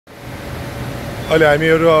अहिले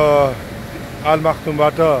हामीहरु आल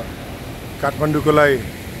मखतुमबाट काठमाडौँको लागि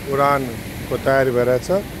उडानको तयारी भइरहेछ।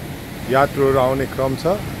 यात्रुहरु आउने क्रम छ।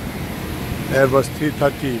 Airbus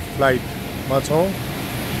 330 फ्लाइटमा छौं।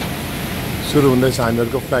 सुरु हुँदैछ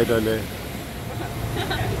हामीहरुको फ्लाइट अहिले।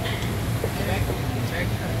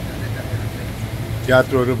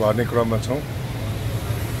 यात्रुहरु भर्ने क्रममा छौं।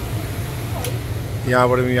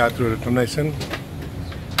 यहाँबाट पनि यात्रुहरु टुन्दैछन्।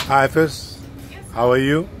 IFS, how are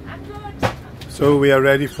you? So we are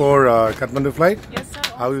ready for Kathmandu flight? Yes, sir.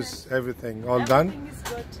 How is everything? All Everything done? is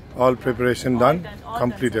good. All preparation done? All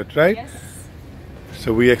Completed, done, sir. right? Yes.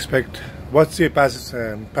 So we expect, what's the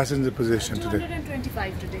passenger position today?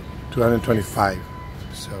 225 today. 225.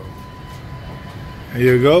 So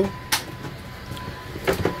here you go.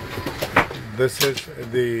 This is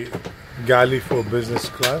the galley for business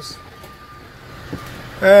class.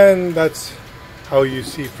 And that's how you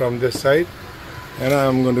see from this side. And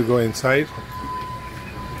I'm going to go inside.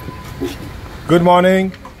 Good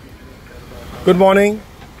morning. Good morning.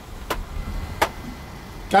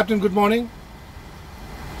 Captain, good morning.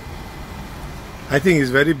 I think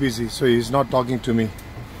he's very busy, so he's not talking to me.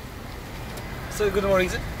 Sir, good morning,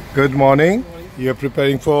 sir. Good morning. You're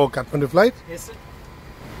preparing for Kathmandu flight? Yes, sir.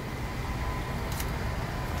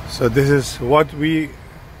 So this is what we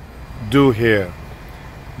do here.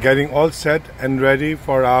 Getting all set and ready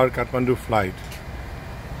for our Kathmandu flight.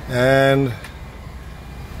 And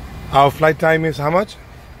our flight time is how much?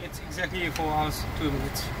 It's exactly 4 hours, 2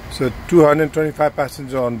 minutes. So 225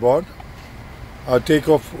 passengers on board. Our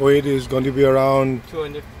takeoff weight is going to be around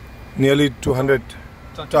 200. nearly 200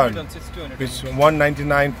 tons, It's 200. which is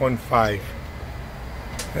 199.5.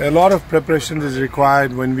 A lot of preparation is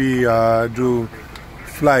required when we do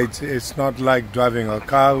flights. It's not like driving a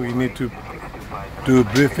car. We need to do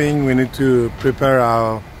briefing. We need to prepare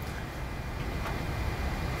our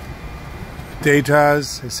data,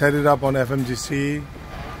 set it up on FMGC,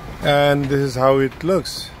 and this is how it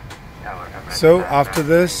looks. So after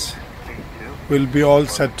this, we'll be all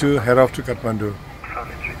set to head off to Kathmandu.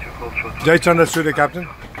 Jai Chandra, Surya, Captain.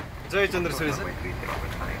 Jai Chandra, Surya, sir.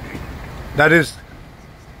 That is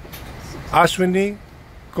Ashwini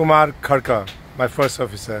Kumar Kharka, my first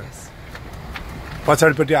officer.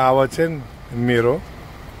 पछाडिपट्टि आवाज चाहिँ मेरो,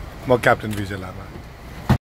 म captain विजय लामा।